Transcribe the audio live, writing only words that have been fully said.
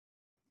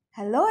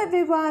Hello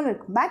everyone,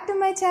 welcome back to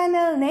my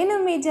channel. నేను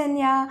మీ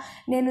జన్య.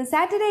 నేను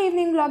Saturday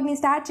evening వ్లాగ్ని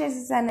start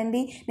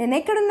చేసేసానండి. నేను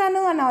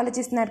ఎక్కడున్నాను అని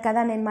ఆలోచిస్తున్నారు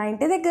కదా, నేను మా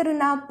ఇంటి దగ్గర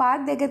ఉన్న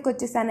పార్క్ దగ్గరకు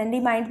వచ్చేసానండి.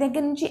 మా ఇంటి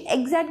దగ్గర నుంచి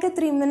ఎగ్జాక్ట్గా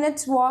 3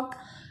 minutes వాక్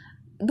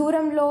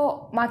దూరంలో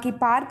మాకు ఈ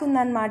పార్క్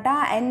ఉందన్నమాట.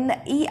 అండ్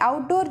ఈ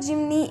అవుట్డోర్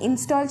జిమ్ని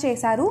ఇన్స్టాల్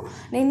చేశారు.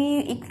 నేను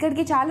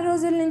ఇక్కడికి చాలా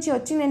రోజుల నుంచి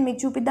వచ్చి నేను మీకు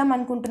చూపిద్దాం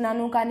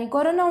అనుకుంటున్నాను, కానీ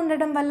కరోనా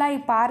ఉండడం వల్ల ఈ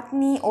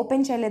పార్క్ని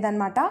ఓపెన్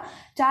చేయలేదన్నమాట.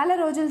 చాలా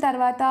రోజుల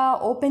తర్వాత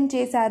ఓపెన్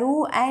చేశారు.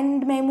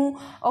 అండ్ మేము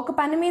ఒక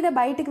పని మీద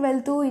బయటికి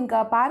వెళ్తూ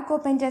ఇంకా పార్క్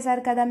ఓపెన్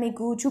చేశారు కదా,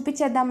 మీకు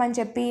చూపించేద్దామని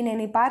చెప్పి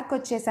నేను ఈ పార్క్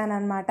వచ్చేసాను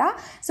అనమాట.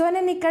 సో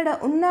నేను ఇక్కడ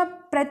ఉన్న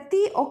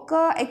ప్రతి ఒక్క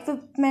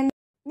ఎక్విప్మెంట్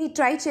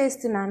ట్రై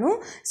చేస్తున్నాను.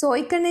 సో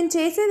ఇక్కడ నేను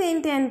చేసేది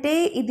ఏంటి అంటే,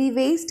 ఇది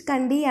వేస్ట్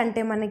కండి,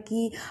 అంటే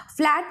మనకి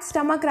ఫ్లాట్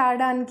స్టమక్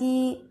రావడానికి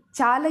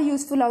చాలా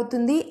యూస్ఫుల్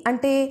అవుతుంది.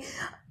 అంటే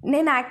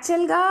నేను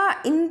యాక్చువల్గా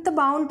ఇంత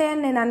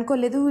బాగుంటాయని నేను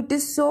అనుకోలేదు.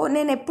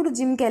 నేను ఎప్పుడు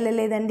జిమ్కి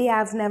వెళ్ళలేదండి, I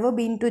have never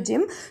been to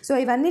gym. So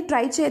ఇవన్నీ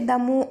ట్రై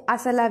చేద్దాము,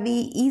 అసలు అవి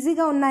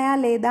ఈజీగా ఉన్నాయా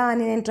లేదా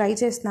అని నేను ట్రై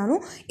చేస్తున్నాను.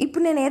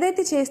 ఇప్పుడు నేను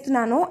ఏదైతే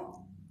చేస్తున్నానో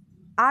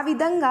ఆ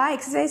విధంగా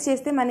ఎక్సర్సైజ్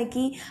చేస్తే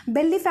మనకి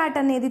బెల్లీ ఫ్యాట్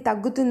అనేది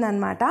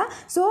తగ్గుతుందన్నమాట.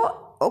 So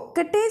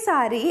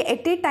ఒక్కటేసారి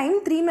at a time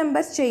 3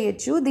 members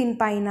చేయొచ్చు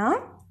దీనిపైన.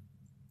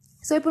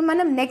 సో ఇప్పుడు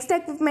మనం నెక్స్ట్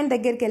ఎక్విప్మెంట్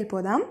దగ్గరికి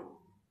వెళ్ళిపోదాం.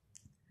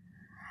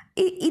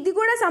 ఇది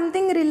కూడా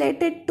సంథింగ్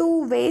రిలేటెడ్ టు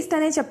వేస్ట్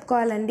అనే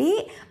చెప్పుకోవాలండి.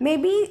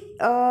 మేబీ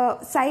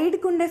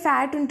సైడ్కి ఉండే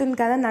ఫ్యాట్ ఉంటుంది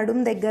కదా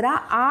నడుము దగ్గర,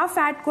 ఆ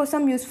ఫ్యాట్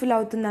కోసం యూస్ఫుల్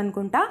అవుతుంది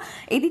అనుకుంటా.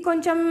 ఇది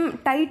కొంచెం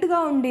టైట్గా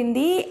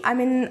ఉండింది, ఐ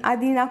మీన్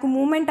అది నాకు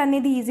మూమెంట్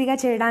అనేది ఈజీగా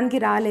చేయడానికి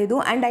రాలేదు.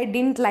 And I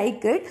didn't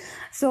like it.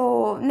 So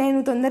నేను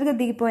తొందరగా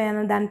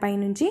దిగిపోయాను దానిపై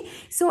నుంచి.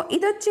 సో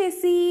ఇది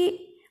వచ్చేసి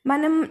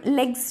మనం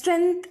లెగ్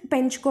స్ట్రెంగ్త్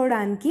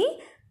పెంచుకోవడానికి.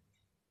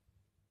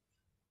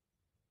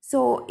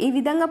 సో ఈ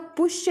విధంగా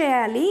పుష్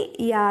చేయాలి.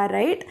 Yeah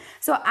right.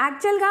 సో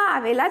యాక్చువల్గా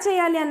అవి ఎలా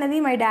చేయాలి అన్నది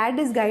my dad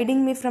is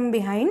guiding me from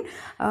behind.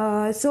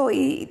 So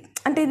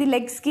అంటే ఇది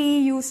లెగ్స్కి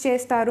యూస్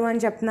చేస్తారు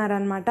అని చెప్తున్నారు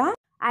అనమాట.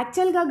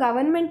 యాక్చువల్గా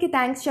గవర్నమెంట్కి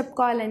థ్యాంక్స్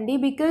చెప్పుకోవాలండి,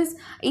 బికాజ్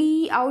ఈ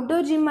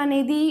అవుట్డోర్ జిమ్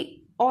అనేది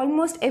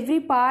ఆల్మోస్ట్ ఎవ్రీ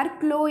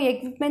పార్క్లో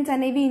ఎక్విప్మెంట్స్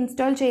అనేవి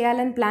ఇన్స్టాల్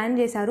చేయాలని ప్లాన్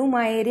చేశారు.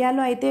 మా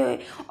ఏరియాలో అయితే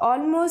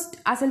ఆల్మోస్ట్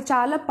అసలు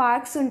చాలా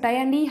పార్క్స్ ఉంటాయి.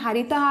 అండ్ ఈ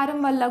హరితహారం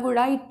వల్ల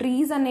కూడా ఈ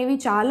ట్రీస్ అనేవి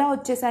చాలా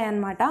వచ్చేసాయి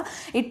అన్నమాట.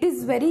 ఇట్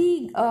ఈస్ వెరీ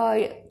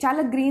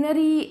చాలా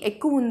గ్రీనరీ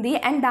ఎక్కువ ఉంది.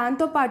 అండ్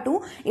దాంతోపాటు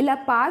ఇలా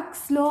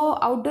పార్క్స్లో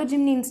అవుట్డోర్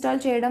జిమ్ని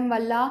ఇన్స్టాల్ చేయడం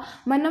వల్ల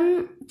మనం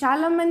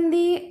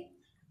చాలామంది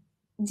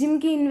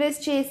జిమ్కి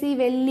ఇన్వెస్ట్ చేసి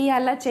వెళ్ళి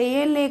అలా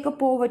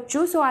చేయలేకపోవచ్చు.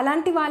 సో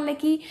అలాంటి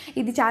వాళ్ళకి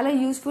ఇది చాలా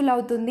యూస్ఫుల్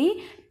అవుతుంది.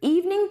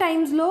 ఈవినింగ్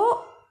టైమ్స్లో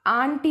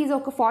ఆంటీస్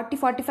ఒక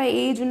 40-45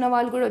 ఏజ్ ఉన్న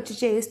వాళ్ళు కూడా వచ్చి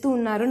చేస్తూ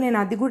ఉన్నారు. నేను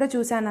అది కూడా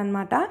చూశాను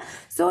అనమాట.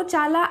 సో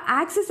చాలా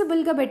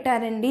యాక్సెసిబుల్గా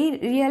పెట్టారండి.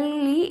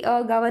 రియల్లీ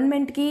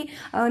గవర్నమెంట్కి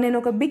నేను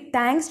ఒక బిగ్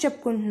థ్యాంక్స్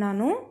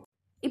చెప్పుకుంటున్నాను.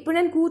 ఇప్పుడు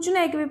నేను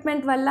కూర్చున్న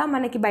ఎక్విప్మెంట్ వల్ల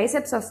మనకి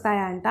బైసెప్స్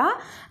వస్తాయంట.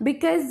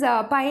 బికాజ్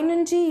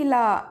పైనుంచి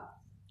ఇలా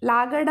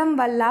లాగడం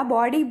వల్ల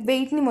బాడీ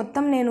వెయిట్ని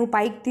మొత్తం నేను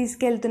పైకి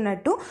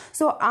తీసుకెళ్తున్నట్టు.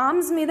 సో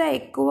ఆర్మ్స్ మీద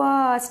ఎక్కువ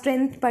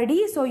స్ట్రెంగ్త్ పడి,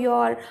 so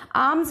your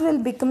arms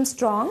will become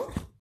strong.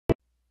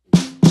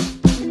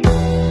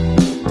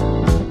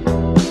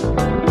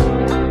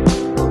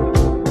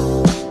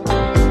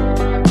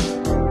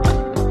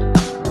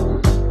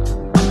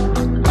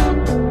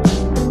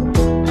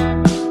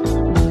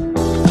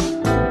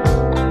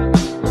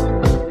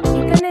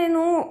 ఇక్కడ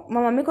నేను మా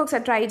మమ్మీకి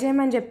ఒకసారి ట్రై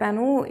చేయమని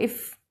చెప్పాను,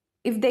 if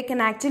they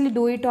can actually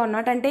do it or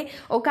not. అంటే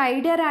ఒక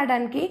ఐడియా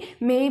రావడానికి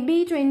మేబీ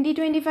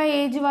 20-25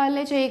 ఏజ్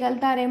వాళ్ళే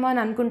చేయగలుగుతారేమో అని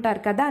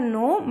అనుకుంటారు కదా.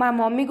 నో, మా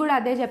మమ్మీ కూడా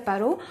అదే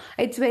చెప్పారు.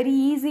 ఇట్స్ వెరీ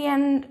ఈజీ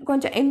అండ్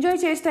కొంచెం ఎంజాయ్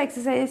చేస్తూ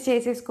ఎక్సర్సైజ్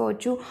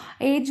చేసేసుకోవచ్చు.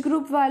 ఏజ్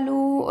గ్రూప్ వాళ్ళు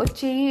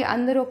వచ్చి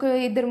అందరూ ఒక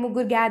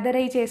 2-3 గ్యాదర్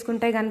అయ్యి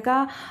చేసుకుంటే కనుక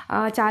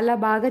చాలా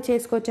బాగా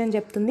చేసుకోవచ్చు అని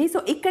చెప్తుంది.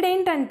 సో ఇక్కడ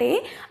ఏంటంటే,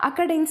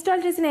 అక్కడ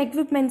ఇన్స్టాల్ చేసిన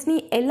ఎక్విప్మెంట్స్ని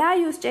ఎలా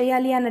యూస్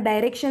చేయాలి అన్న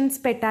డైరెక్షన్స్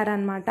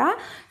పెట్టారనమాట.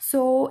 సో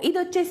ఇది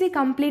వచ్చేసి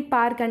కంప్లీట్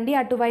పార్క్ అండి.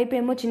 అటువైపు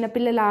ఏమో చిన్నపిల్లలు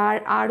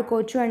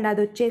ఆడుకోవచ్చు, అండ్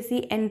అది వచ్చేసి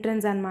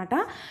ఎంట్రన్స్ అనమాట.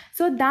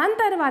 సో దాని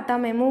తర్వాత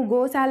మేము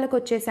గోశాలకు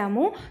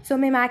వచ్చేసాము. సో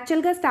మేము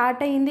యాక్చువల్గా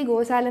స్టార్ట్ అయ్యింది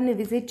గోశాలని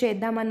విజిట్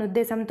చేద్దామన్న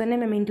ఉద్దేశంతోనే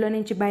మేము ఇంట్లో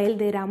నుంచి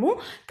బయలుదేరాము.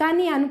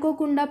 కానీ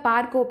అనుకోకుండా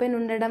పార్క్ ఓపెన్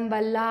ఉండడం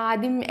వల్ల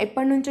అది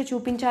ఎప్పటి నుంచో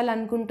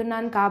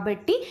చూపించాలనుకుంటున్నాను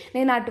కాబట్టి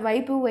నేను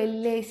అటువైపు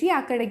వెళ్ళేసి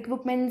అక్కడ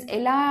ఎక్విప్మెంట్స్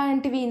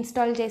ఎలాంటివి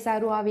ఇన్స్టాల్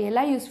చేశారు, అవి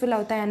ఎలా యూస్ఫుల్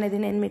అవుతాయి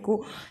అన్నది నేను మీకు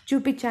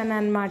చూపించాను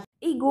అనమాట.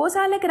 ఈ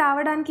గోశాలకు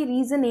రావడానికి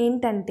రీజన్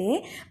ఏంటంటే,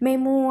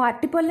 మేము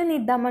అరటిపళ్ళని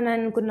ఇద్దామని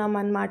అనుకున్నాం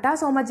అనమాట.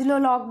 సో మధ్యలో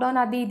లాక్డౌన్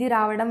అది ఇది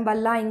రావడం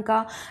వల్ల, ఇంకా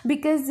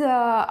బికాజ్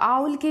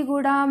ఆవులకి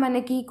కూడా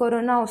మనకి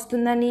కరోనా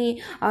వస్తుందని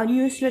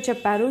న్యూస్లో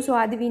చెప్పారు. సో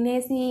అది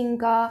వినేసి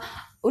ఇంకా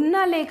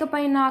ఉన్నా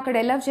లేకపోయినా అక్కడ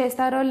ఎలా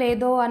చేస్తారో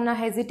లేదో అన్న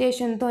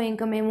హెజిటేషన్తో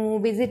ఇంకా మేము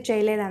విజిట్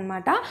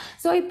చేయలేదన్నమాట.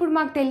 సో ఇప్పుడు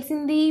మాకు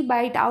తెలిసింది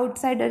బయట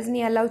అవుట్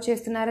సైడర్స్ని అలౌ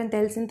చేస్తున్నారని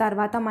తెలిసిన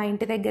తర్వాత మా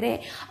ఇంటి దగ్గరే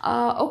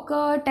ఒక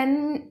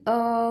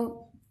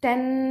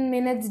 10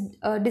 minutes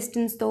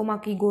డిస్టెన్స్తో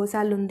మాకు ఈ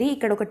గోశాల ఉంది.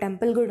 ఇక్కడ ఒక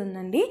టెంపుల్ కూడా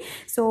ఉందండి.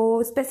 సో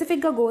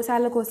స్పెసిఫిక్గా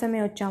గోశాల కోసమే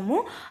వచ్చాము.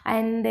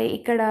 అండ్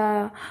ఇక్కడ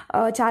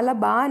చాలా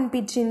బాగా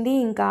అనిపించింది.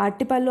 ఇంకా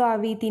అరటిపళ్ళు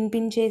అవి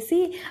తినిపించేసి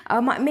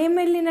మేము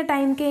వెళ్ళిన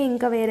టైంకే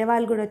ఇంకా వేరే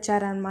వాళ్ళు కూడా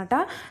వచ్చారనమాట.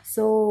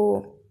 సో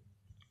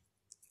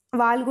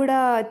వాళ్ళు కూడా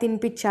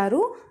తినిపించారు.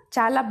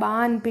 చాలా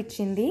బాగా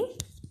అనిపించింది.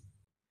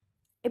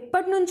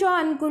 ఎప్పటి నుంచో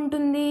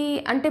అనుకుంటుంది,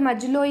 అంటే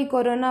మధ్యలో ఈ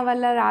కరోనా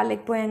వల్ల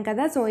రాలేకపోయాం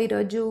కదా, సో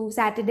ఈరోజు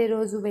సాటర్డే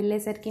రోజు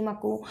వెళ్ళేసరికి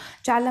మాకు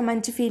చాలా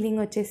మంచి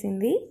ఫీలింగ్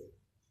వచ్చేసింది.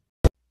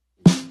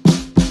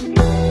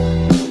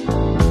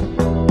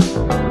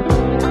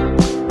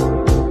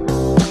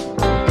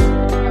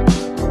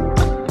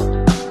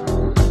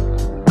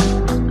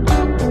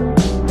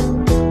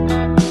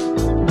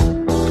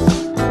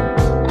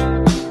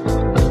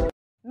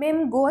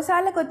 మేము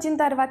గోశాలకు వచ్చిన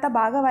తర్వాత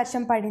బాగా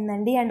వర్షం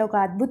పడిందండి. అండ్ ఒక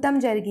అద్భుతం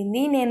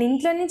జరిగింది. నేను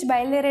ఇంట్లో నుంచి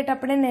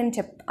బయలుదేరేటప్పుడే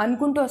నేను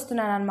అనుకుంటూ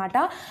వస్తున్నాను అనమాట,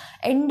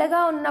 ఎండగా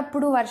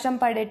ఉన్నప్పుడు వర్షం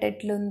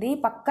పడేటట్లుంది,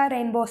 పక్కా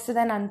రెయిన్బో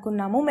వస్తుందని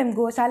అనుకున్నాము. మేము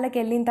గోశాలకు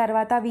వెళ్ళిన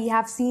తర్వాత we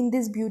have seen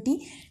this beauty.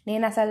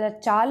 నేను అసలు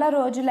చాలా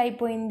రోజులు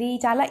అయిపోయింది,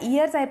 చాలా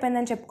ఇయర్స్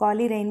అయిపోయిందని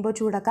చెప్పుకోవాలి రెయిన్బో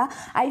చూడక.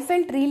 I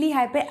felt really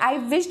happy, I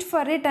wished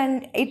for it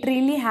and it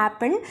really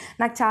happened.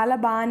 నాకు చాలా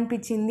బాగా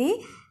అనిపించింది.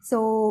 సో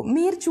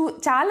మీరు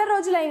చాలా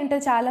రోజులు అయి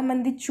ఉంటుంది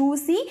చాలామంది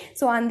చూసి,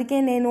 సో అందుకే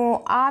నేను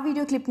ఆ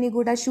వీడియో క్లిప్ని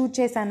కూడా షూట్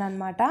చేశాను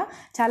అనమాట.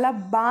 చాలా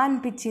బాగా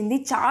అనిపించింది.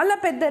 చాలా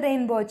పెద్ద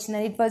రెయిన్బో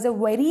వచ్చింది. It was a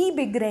very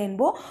big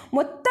rainbow.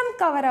 మొత్తం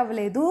కవర్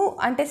అవ్వలేదు,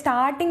 అంటే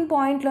స్టార్టింగ్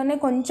పాయింట్లోనే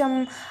కొంచెం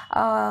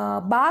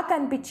బాగా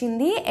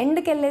కనిపించింది.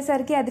 ఎండ్కి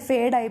వెళ్ళేసరికి అది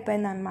ఫేడ్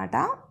అయిపోయింది అనమాట.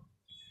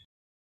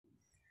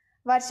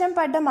 వర్షం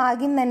పడ్డం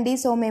ఆగిందండి.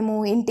 సో మేము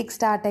ఇంటికి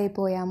స్టార్ట్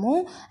అయిపోయాము.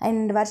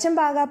 అండ్ వర్షం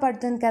బాగా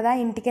పడుతుంది కదా,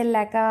 ఇంటికి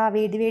వెళ్ళాక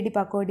వేడి వేడి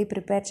పకోడీ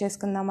ప్రిపేర్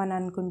చేసుకుందామని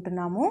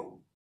అనుకుంటున్నాము.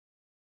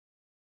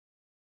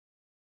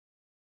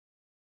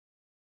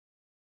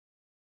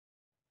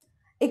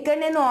 ఇక్కడ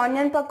నేను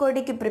ఆనియన్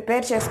పకోడీకి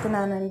ప్రిపేర్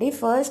చేసుకున్నానండి.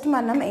 ఫస్ట్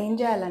మనం ఏం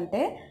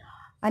చేయాలంటే,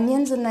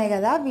 ఆనియన్స్ ఉన్నాయి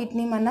కదా,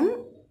 వీటిని మనం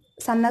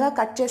సన్నగా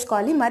కట్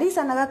చేసుకోవాలి. మరీ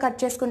సన్నగా కట్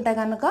చేసుకుంటే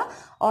కనుక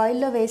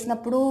ఆయిల్లో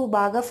వేసినప్పుడు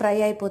బాగా ఫ్రై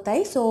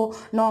అయిపోతాయి. సో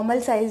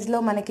నార్మల్ సైజులో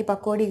మనకి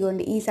పకోడీ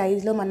గోండి ఈ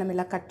సైజులో మనం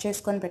ఇలా కట్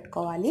చేసుకొని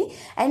పెట్టుకోవాలి.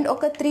 అండ్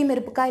ఒక 3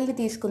 మిరపకాయలు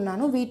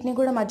తీసుకున్నాను, వీటిని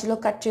కూడా మధ్యలో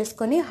కట్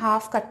చేసుకొని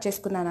హాఫ్ కట్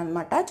చేసుకున్నాను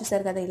అనమాట.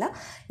 చూసారు కదా, ఇలా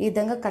ఈ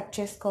విధంగా కట్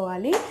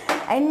చేసుకోవాలి.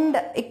 అండ్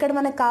ఇక్కడ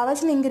మనకు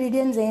కావాల్సిన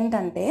ఇంగ్రీడియంట్స్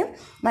ఏంటంటే,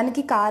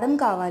 మనకి కారం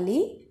కావాలి,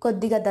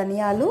 కొద్దిగా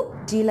ధనియాలు,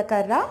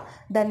 జీలకర్ర,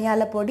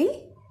 ధనియాల పొడి,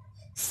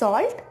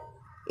 సాల్ట్,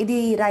 ఇది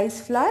రైస్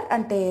ఫ్లవర్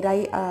అంటే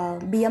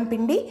బియ్యం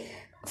పిండి,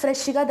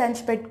 ఫ్రెష్గా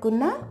దంచి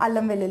పెట్టుకున్న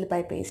అల్లం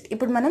వెల్లుల్లిపాయ పేస్ట్.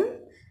 ఇప్పుడు మనం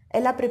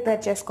ఎలా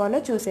ప్రిపేర్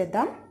చేసుకోవాలో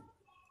చూసేద్దాం.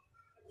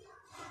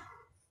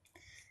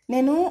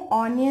 నేను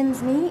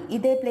ఆనియన్స్ని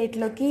ఇదే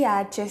ప్లేట్లోకి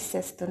యాడ్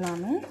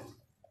చేసేస్తున్నాను.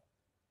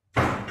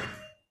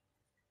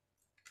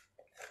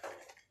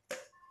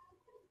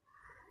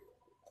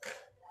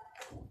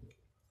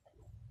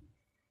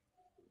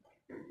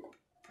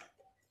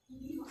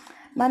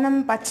 మనం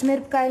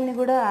పచ్చిమిరపకాయలని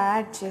కూడా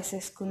యాడ్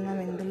చేసేసుకుందాం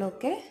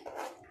ఇందులోకే.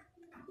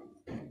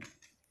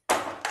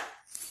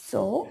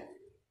 సో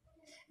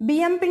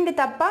బియ్యం పిండి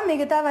తప్ప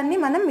మిగతావన్నీ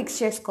మనం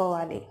మిక్స్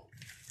చేసుకోవాలి.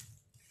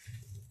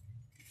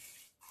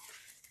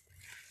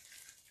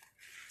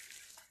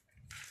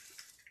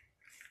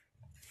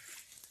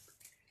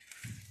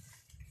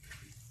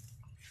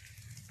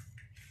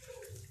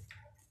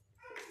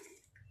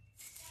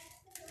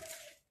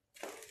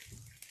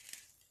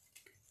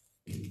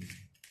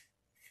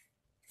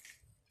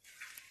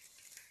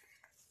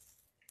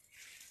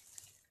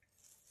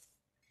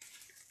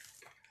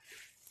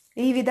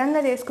 ఈ విధంగా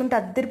చేసుకుంటే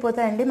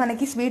అద్దరిపోతాయండి.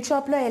 మనకి స్వీట్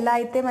షాప్లో ఎలా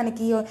అయితే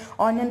మనకి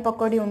ఆనియన్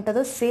పకోడీ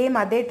ఉంటుందో సేమ్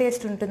అదే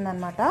టేస్ట్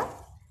ఉంటుందన్నమాట.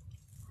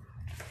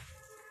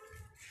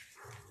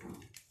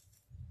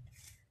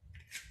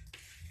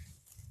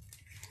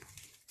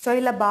 సో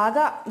ఇలా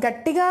బాగా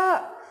గట్టిగా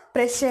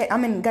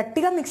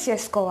గట్టిగా మిక్స్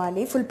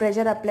చేసుకోవాలి. ఫుల్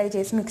ప్రెషర్ అప్లై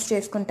చేసి మిక్స్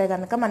చేసుకుంటే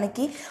కనుక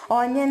మనకి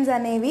ఆనియన్స్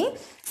అనేవి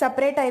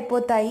సపరేట్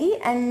అయిపోతాయి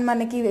అండ్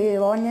మనకి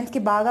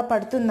ఆనియన్స్కి బాగా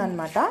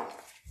పడుతుందన్నమాట.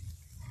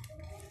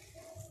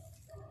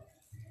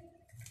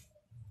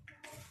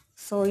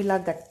 సో ఇలా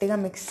గట్టిగా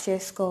మిక్స్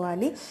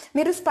చేసుకోవాలి.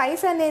 మీరు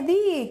స్పైస్ అనేది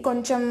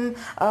కొంచెం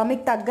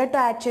మీకు తగ్గట్టు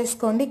యాడ్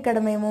చేసుకోండి. ఇక్కడ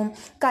మేము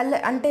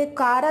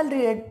కారాలు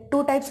 2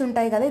 టైప్స్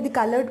ఉంటాయి కదా, ఇది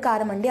కలర్డ్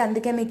కారం అండి,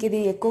 అందుకే మీకు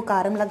ఇది ఎక్కువ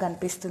కారంలా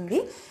కనిపిస్తుంది.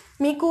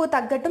 మీకు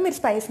తగ్గట్టు మీరు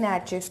స్పైస్ని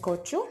యాడ్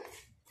చేసుకోవచ్చు.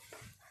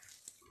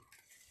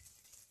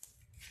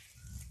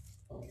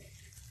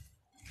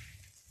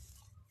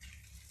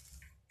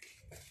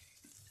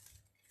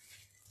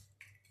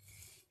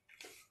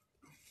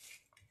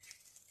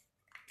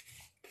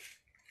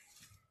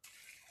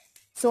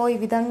 సో ఈ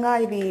విధంగా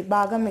ఇవి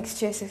బాగా మిక్స్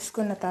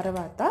చేసేసుకున్న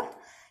తర్వాత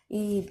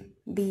ఈ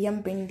బియ్యం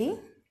పిండి,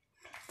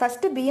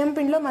 ఫస్ట్ బియ్యం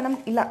పిండిలో మనం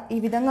ఇలా ఈ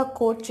విధంగా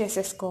కోట్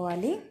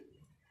చేసేసుకోవాలి.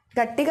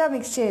 గట్టిగా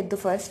మిక్స్ చేయొద్దు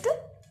ఫస్ట్.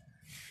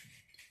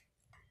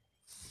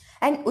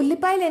 అండ్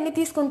ఉల్లిపాయలు ఎన్ని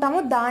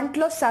తీసుకుంటామో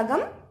దాంట్లో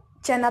సగం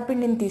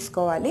శనగపిండిని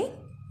తీసుకోవాలి.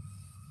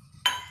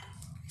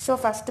 సో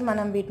ఫస్ట్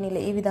మనం వీటిని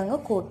ఈ విధంగా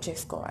కోట్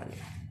చేసుకోవాలి.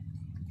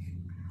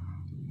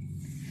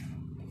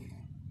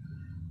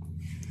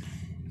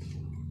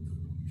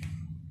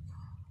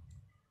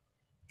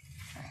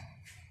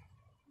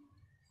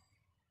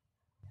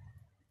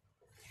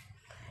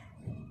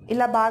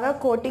 ఇలా బాగా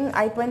కోటింగ్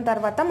అయిపోయిన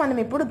తర్వాత మనం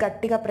ఇప్పుడు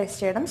గట్టిగా ప్రెస్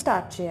చేయడం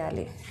స్టార్ట్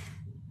చేయాలి.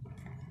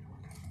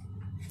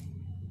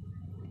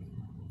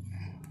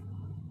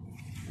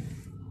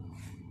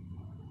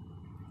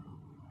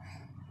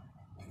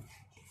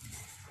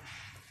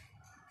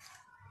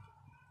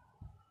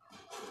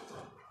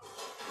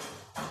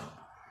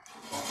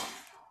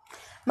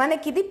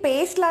 మనకి ఇది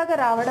పేస్ట్ లాగా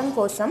రావడం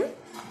కోసం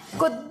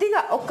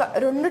కొద్దిగా ఒక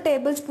 2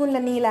 టేబుల్ స్పూన్ల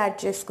నీళ్ళు యాడ్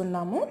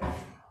చేసుకుందాము.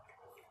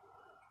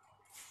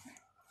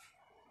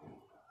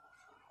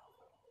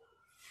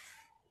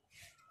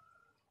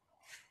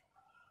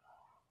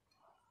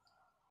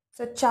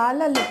 సో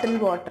చాలా లిటిల్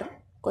వాటర్,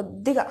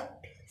 కొద్దిగా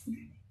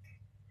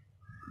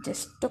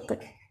జస్ట్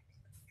ఒకటి.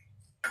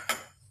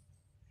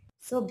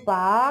 సో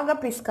బాగా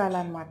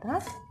పిసకాలన్నమాట.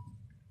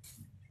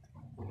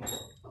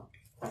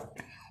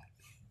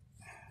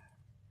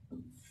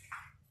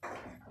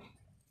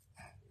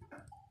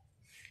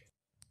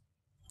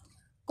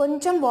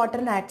 కొంచెం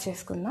వాటర్ని యాడ్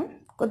చేసుకుందాం,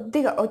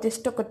 కొద్దిగా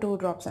జస్ట్ ఒక 2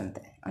 డ్రాప్స్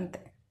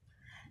అంతే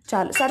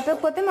చాలు.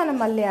 సరిపోకపోతే మనం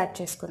మళ్ళీ యాడ్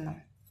చేసుకుందాం.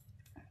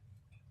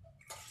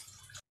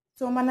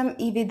 సో మనం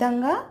ఈ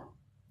విధంగా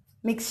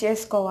మిక్స్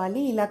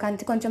చేసుకోవాలి. ఇలా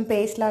కొంచెం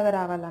పేస్ట్ లాగా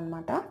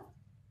రావాలన్నమాట.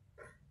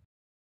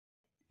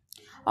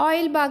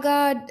 ఆయిల్ బాగా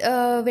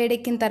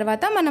వేడెక్కిన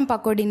తర్వాత మనం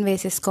పకోడీని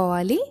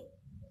వేసేసుకోవాలి.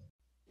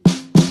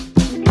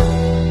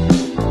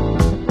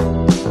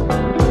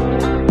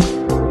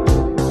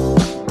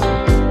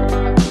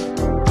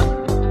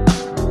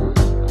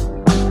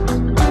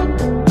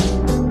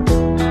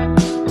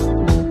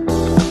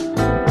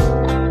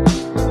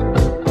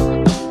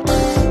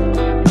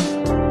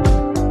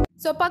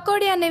 సో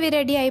పకోడీ అనేవి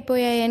రెడీ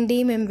అయిపోయాయండి.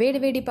 మేము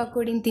వేడి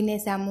పకోడీని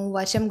తినేసాము.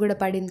 వర్షం కూడా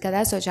పడింది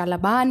కదా, సో చాలా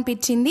బాగా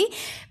అనిపించింది.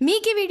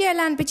 మీకు ఈ వీడియో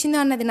ఎలా అనిపించిందో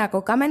అన్నది నాకు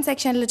కామెంట్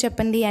సెక్షన్లో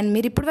చెప్పండి. అండ్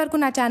మీరు ఇప్పటివరకు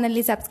నా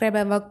ఛానల్ని సబ్స్క్రైబ్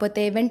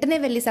అవ్వకపోతే వెంటనే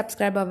వెళ్ళి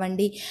సబ్స్క్రైబ్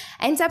అవ్వండి.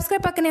 అండ్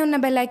సబ్స్క్రైబ్ పక్కనే ఉన్న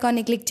బెల్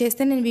ఐకాన్ని క్లిక్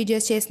చేస్తే నేను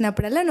వీడియోస్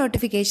చేసినప్పుడల్లా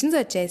నోటిఫికేషన్స్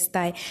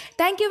వచ్చేస్తాయి.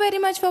 Thank you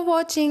very much for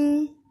watching.